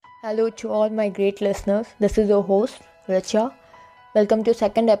Hello to all my great listeners. This is your host, Richa. Welcome to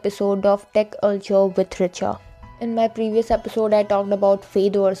second episode of Tech Culture with Richa. In my previous episode, I talked about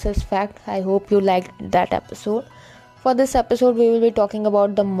faith versus fact. I hope you liked that episode. For this episode, we will be talking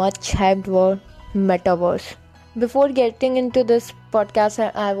about the much hyped word Metaverse. Before getting into this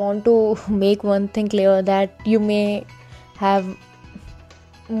podcast, I want to make one thing clear that you may have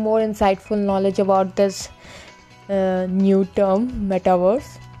more insightful knowledge about this new term,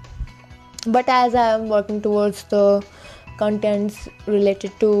 Metaverse. But as I am working towards the contents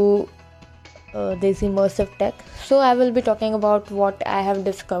related to this immersive tech, so I will be talking about what I have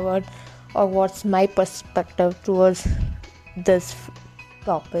discovered or what's my perspective towards this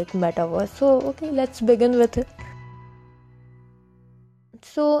topic, Metaverse. So, okay, let's begin with it.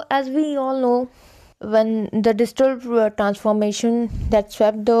 So, as we all know, when the digital transformation that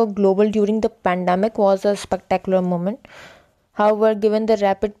swept the global during the pandemic was a spectacular moment. However, given the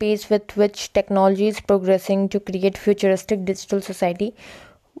rapid pace with which technology is progressing to create futuristic digital society,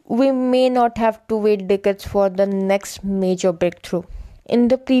 we may not have to wait decades for the next major breakthrough. If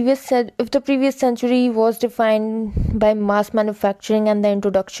the previous century was defined by mass manufacturing and the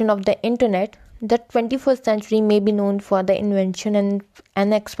introduction of the internet, the 21st century may be known for the invention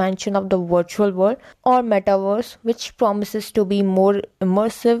and expansion of the virtual world or metaverse, which promises to be more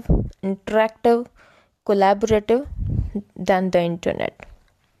immersive, interactive, collaborative than the internet.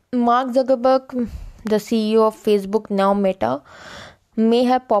 Mark Zuckerberg, the CEO of Facebook, now Meta, may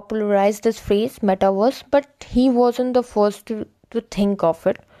have popularized this phrase metaverse, but he wasn't the first to think of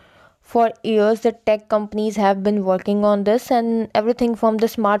it. For years, the tech companies have been working on this, and everything from the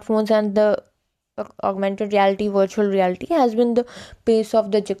smartphones and the augmented reality, virtual reality has been the piece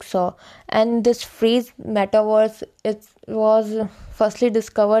of the jigsaw. And this phrase metaverse, it was firstly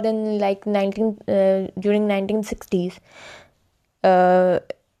discovered in during 1960s.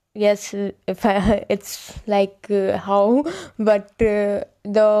 Yes, if I, it's how, but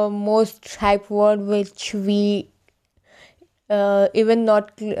the most hype word which we are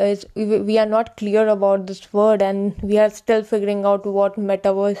not clear about this word, and we are still figuring out what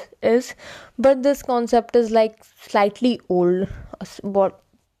metaverse is, but this concept is slightly old. What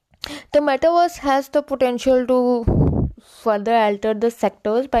the metaverse has the potential to further alter the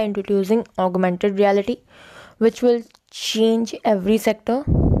sectors by introducing augmented reality, which will change every sector,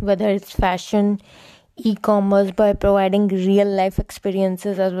 whether it's fashion, e-commerce, by providing real life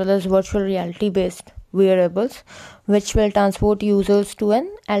experiences, as well as virtual reality based wearables, which will transport users to an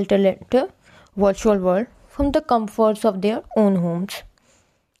alternative virtual world from the comforts of their own homes.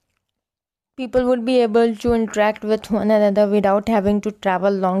 People would be able to interact with one another without having to travel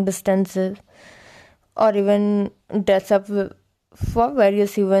long distances or even dress up for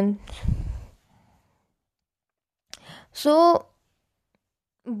various events. So,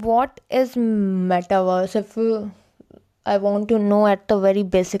 what is metaverse? I want to know at the very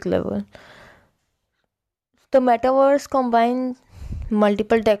basic level. The metaverse combines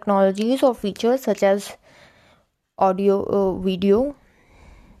multiple technologies or features such as audio, video,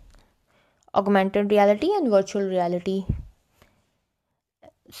 augmented reality, and virtual reality,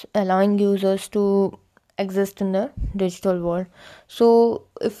 allowing users to exist in the digital world. So,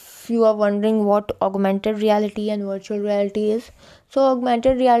 if you are wondering what augmented reality and virtual reality is, so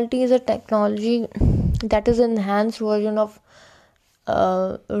augmented reality is a technology that is an enhanced version of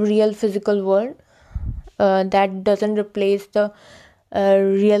real physical world that doesn't replace the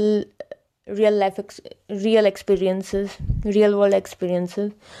real real experiences, real world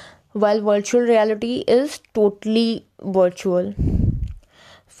experiences, while virtual reality is totally virtual.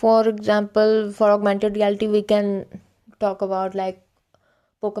 For example, for augmented reality, we can talk about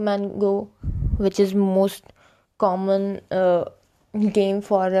Pokemon Go, which is most common game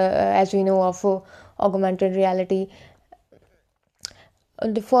for as we know of augmented reality.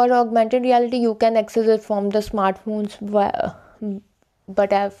 For augmented reality, you can access it from the smartphones,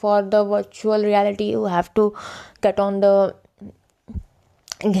 but for the virtual reality, you have to get on the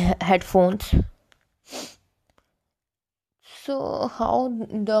headphones. So, how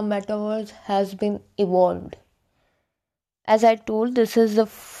the metaverse has been evolved? As I told, this is a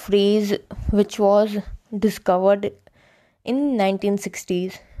phrase which was discovered in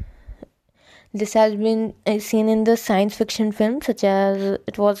 1960s. This has been seen in the science fiction films such as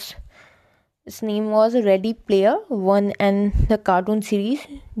its name was Ready Player One, and the cartoon series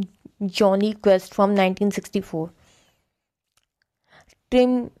Johnny Quest from 1964.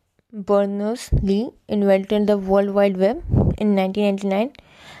 Tim Berners-Lee invented the World Wide Web in 1999,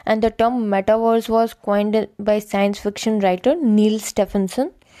 and the term metaverse was coined by science fiction writer Neil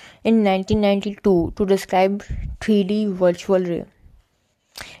Stephenson in 1992 to describe 3D virtual reality.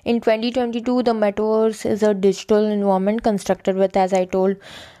 In 2022, the metaverse is a digital environment constructed with, as I told,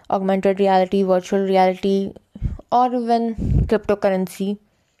 augmented reality, virtual reality, or even cryptocurrency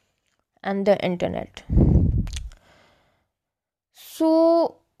and the internet.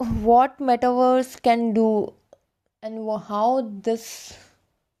 So, what metaverse can do and how this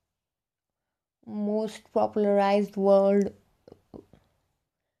most popularized world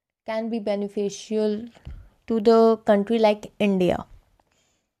can be beneficial to the country like India.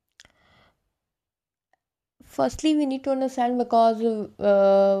 Firstly, we need to understand because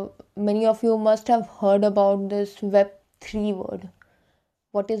many of you must have heard about this Web3 word.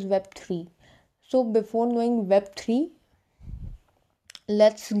 What is Web3? So, before knowing Web3,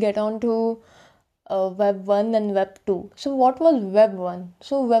 let's get on to Web 1 and Web 2. So, what was Web 1?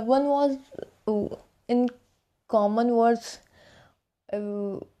 So, Web 1 was, in common words,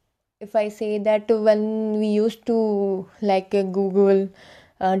 uh, if I say that when we used to Google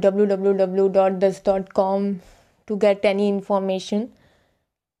www.this.com to get any information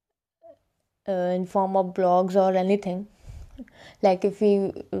in form of blogs or anything, like if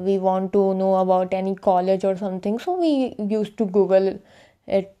we want to know about any college or something, so we used to Google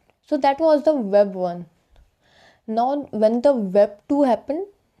it. So that was the Web 1. Now when the Web 2 happened,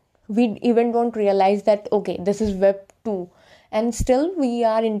 we even don't realize that okay, this is Web 2, and still we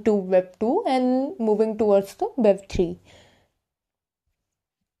are into Web 2 and moving towards the Web 3.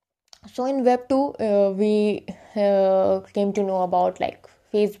 So in Web 2, we came to know about like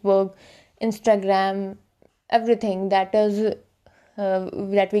Facebook, Instagram, everything that is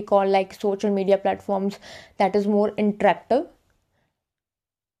that we call like social media platforms that is more interactive.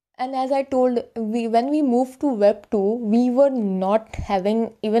 And as I told, when we moved to Web 2, we were not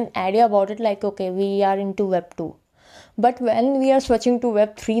having even idea about it, like okay, we are into Web 2. But when we are switching to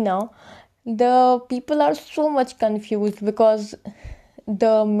Web 3 now, the people are so much confused because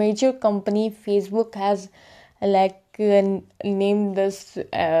the major company Facebook has named this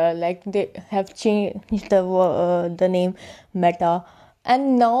they have changed the name Meta,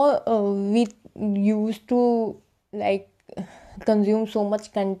 and now we used to like consume so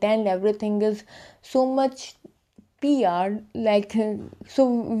much content. Everything is so much PR, so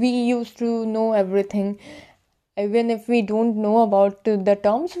we used to know everything. Even if we don't know about the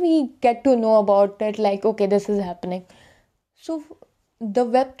terms, we get to know about it, like okay, this is happening. So the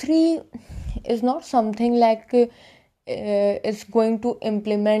Web3 is not something is going to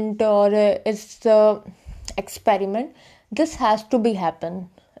implement or it's a experiment. This has to be happen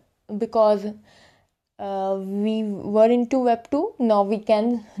because we were into Web 2. Now we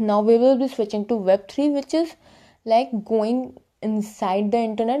will be switching to Web 3, which is like going inside the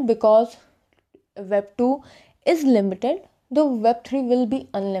internet, because Web 2 is limited. The Web 3 will be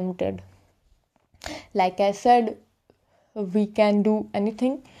unlimited. Like I said, we can do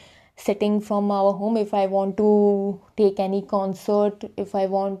anything sitting from our home. If I want to take any concert, if I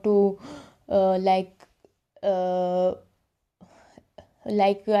want to I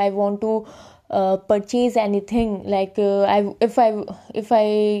want to purchase anything, if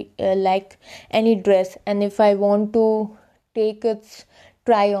I like any dress, and if I want to take its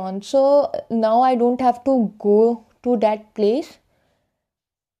try on, so now I don't have to go to that place.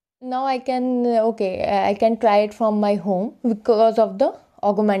 Now I can try it from my home because of the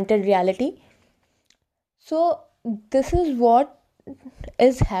augmented reality. So this is what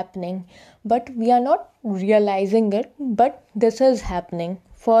is happening, but we are not realizing it, but this is happening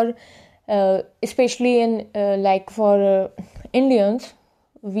for especially in for Indians.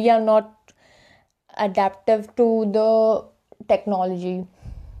 We are not adaptive to the technology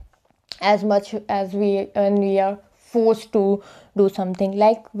as much as we are forced to do something.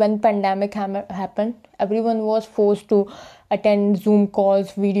 Like when pandemic happened, everyone was forced to attend Zoom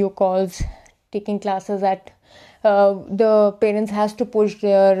calls, video calls, taking classes at the parents has to push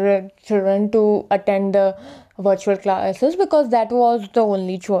their children to attend the virtual classes because that was the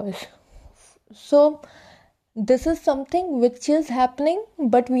only choice. So this is something which is happening,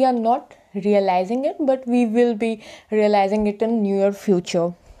 but we are not realizing it, but we will be realizing it in near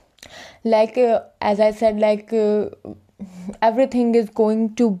future. As I said, everything is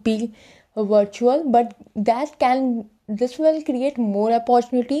going to be virtual, but this will create more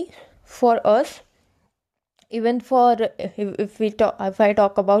opportunity for us, even for if I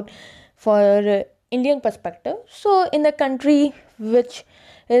talk about for Indian perspective. So in a country which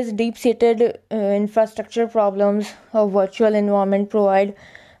is deep seated infrastructure problems, a virtual environment provide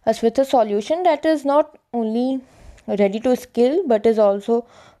us with a solution that is not only ready to scale but is also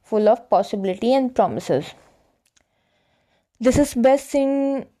full of possibility and promises. This is best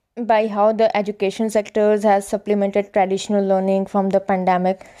seen by how the education sectors has supplemented traditional learning from the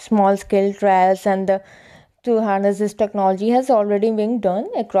pandemic. Small scale trials and the to harness this technology has already been done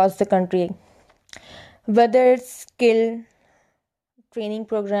across the country, whether it's skill training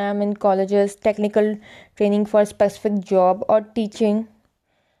program in colleges, technical training for a specific job, or teaching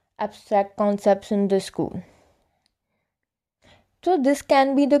abstract concepts in the school. So this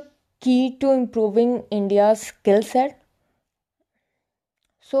can be the key to improving India's skill set.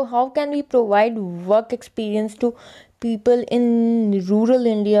 So how can we provide work experience to people in rural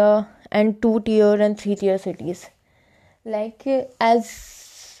India and 2 tier and 3 tier cities?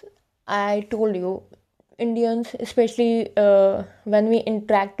 As I told you, Indians, especially when we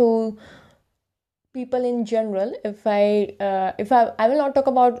interact to people in general, if I will not talk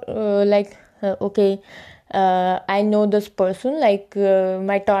about okay, I know this person, like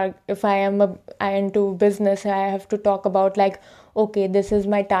my target. If I into business, I have to talk about, like, okay, this is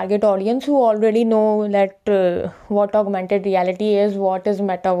my target audience who already know that what augmented reality is, what is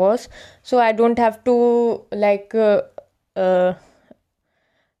metaverse. So I don't have to uh,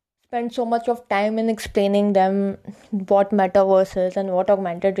 spend so much of time in explaining them what metaverse is and what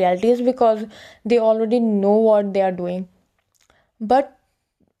augmented reality is, because they already know what they are doing. But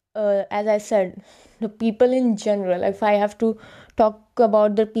as I said, the people in general, if I have to talk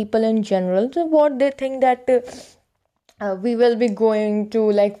about the people in general, so what they think that we will be going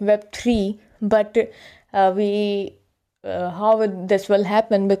to like Web3, but we how this will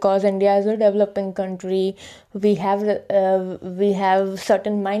happen, because India is a developing country. We have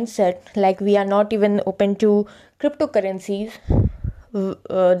certain mindset, like we are not even open to cryptocurrencies.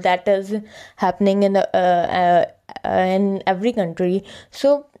 That is happening in every country.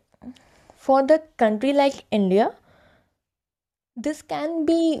 So for the country like India, this can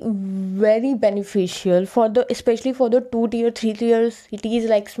be very beneficial for the, especially for the 2 tier 3 tier cities,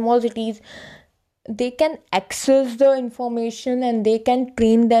 like small cities. They can access the information and they can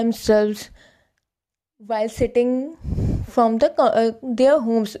train themselves while sitting from their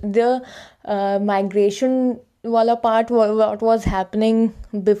homes. The migration wala part, what was happening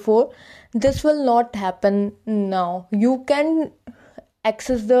before, this will not happen now. You can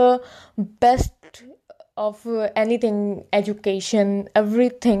access the best of anything, education,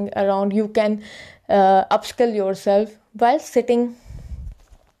 everything around. You can upskill yourself while sitting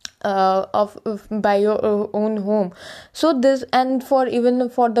of by your own home. So this, and for even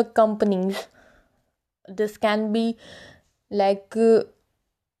for the companies, this can be like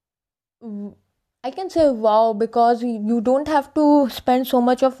I can say wow, because you don't have to spend so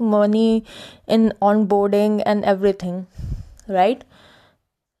much of money in onboarding and everything, right?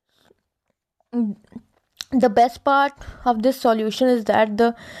 The best part of this solution is that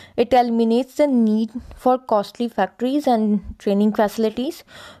the it eliminates the need for costly factories and training facilities.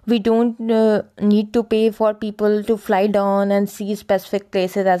 We don't need to pay for people to fly down and see specific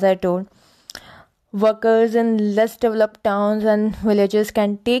places. As I told, workers in less developed towns and villages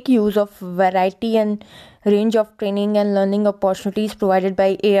can take use of variety and range of training and learning opportunities provided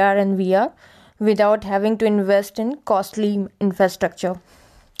by AR and VR without having to invest in costly infrastructure.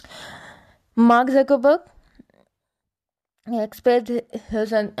 Mark Zuckerberg expressed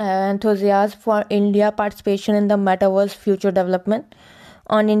his enthusiasm for India participation in the metaverse future development.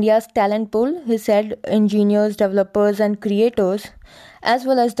 On India's talent pool, he said engineers, developers, and creators, as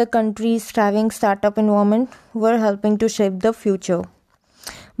well as the country's thriving startup environment, were helping to shape the future.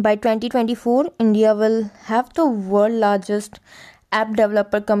 By 2024, India will have the world's largest app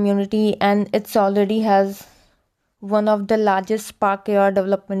developer community, and it already has one of the largest Spark AR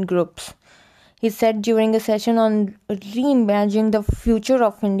development groups. He said during a session on reimagining the future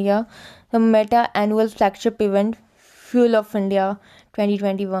of India, the Meta annual flagship event, Fuel of India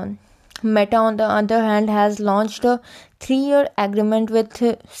 2021. Meta, on the other hand, has launched a 3 year agreement with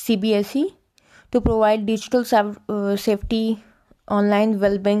CBSE to provide digital safety, online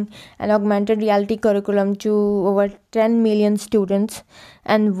well-being, and augmented reality curriculum to over 10 million students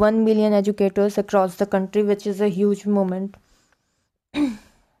and 1 million educators across the country, which is a huge moment.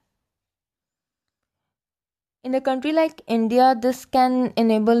 In a country like India, this can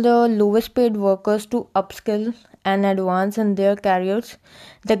enable the lowest paid workers to upskill and advance in their careers.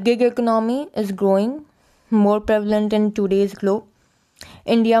 The gig economy is growing, more prevalent in today's globe.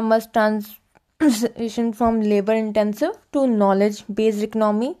 India must transition from labor intensive to knowledge based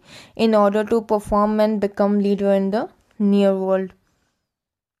economy in order to perform and become leader in the near world.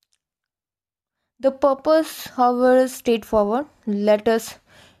 The purpose, however, is straightforward. Let us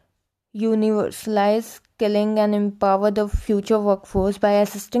universalize skilling and empower the future workforce by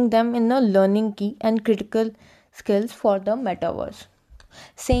assisting them in the learning key and critical skills for the metaverse.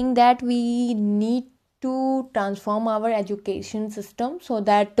 saying that we need to transform our education system so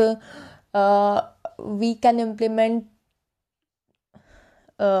that we can implement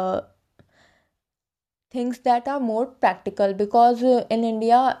uh, things that are more practical, because in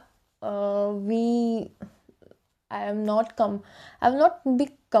India, we I am not I will not be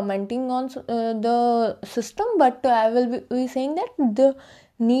commenting on the system, but I will be saying that the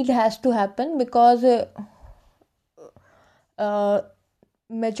need has to happen, because uh,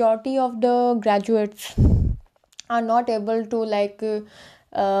 majority of the graduates are not able to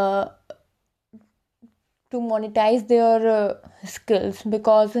uh, to monetize their skills,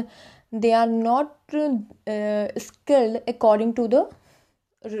 because they are not skilled according to the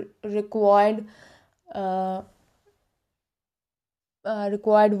required uh,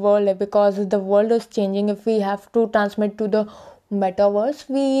 required world, because the world is changing. If we have to transmit to the metaverse,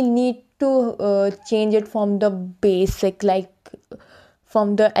 we need to change it from the basic, like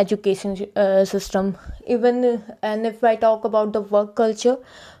from the education system. Even and if I talk about the work culture,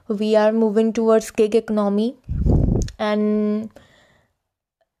 we are moving towards gig economy, and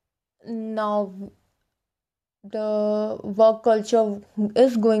now the work culture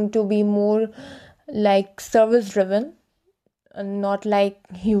is going to be more like service driven, not like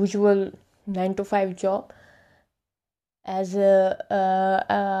usual 9 to 5 job. As I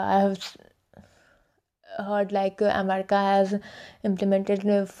have heard, like America has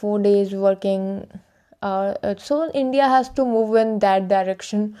implemented 4 days working. So India has to move in that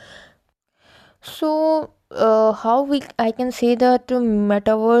direction. So how we I can say that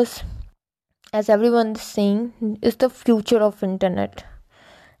metaverse, as everyone is saying, is the future of internet,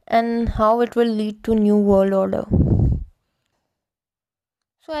 and how it will lead to new world order.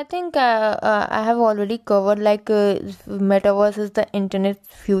 So I think I have already covered metaverse is the internet's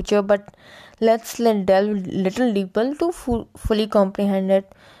future, but delve little deeper to fully comprehend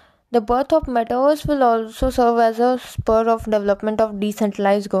it. The birth of metaverse will also serve as a spur of development of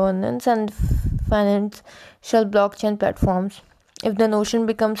decentralized governance and financial blockchain platforms. If the notion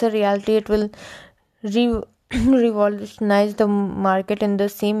becomes a reality, it will re- revolutionize the market in the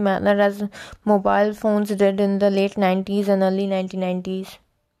same manner as mobile phones did in the late 90s and early 1990s.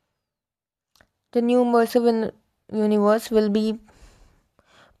 The new universe will be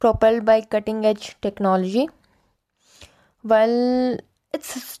propelled by cutting edge technology. While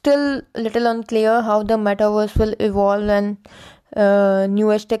it's still a little unclear how the metaverse will evolve and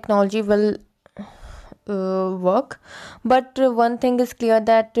new age technology will work, but one thing is clear,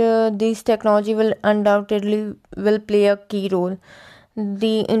 that these technology will undoubtedly will play a key role.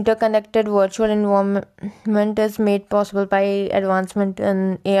 The interconnected virtual environment is made possible by advancement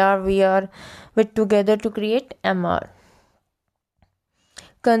in AR, VR, with together to create MR.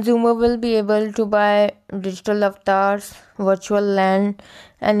 Consumer will be able to buy digital avatars, virtual land,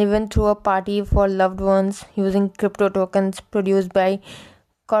 and even throw a party for loved ones using crypto tokens produced by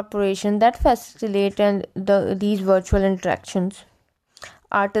corporations that facilitate these virtual interactions.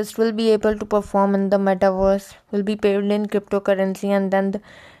 Artists will be able to perform in the metaverse, will be paid in cryptocurrency, and then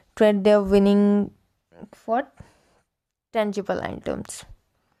trade their winning for tangible items.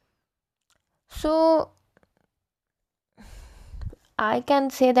 So I can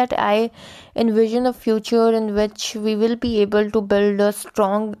say that I envision a future in which we will be able to build a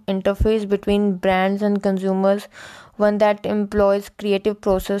strong interface between brands and consumers, one that employs creative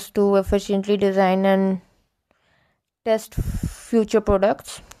process to efficiently design and test future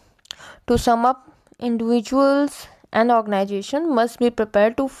products. To sum up, individuals and organizations must be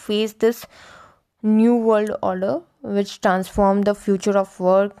prepared to face this new world order, which transform the future of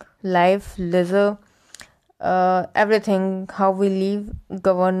work, life, leisure, everything, how we live,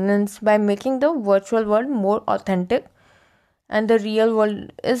 governance, by making the virtual world more authentic and the real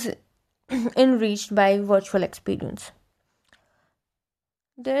world is enriched by virtual experience.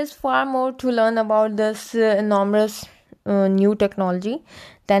 There is far more to learn about this enormous new technology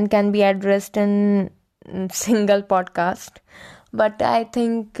than can be addressed in single podcast, but I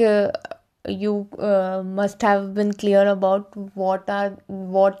think you must have been clear about what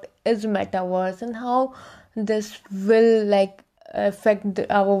is metaverse and how this will affect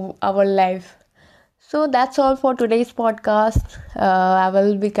our life. So that's all for today's podcast. I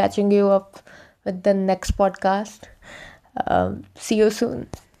will be catching you up with the next podcast. See you soon.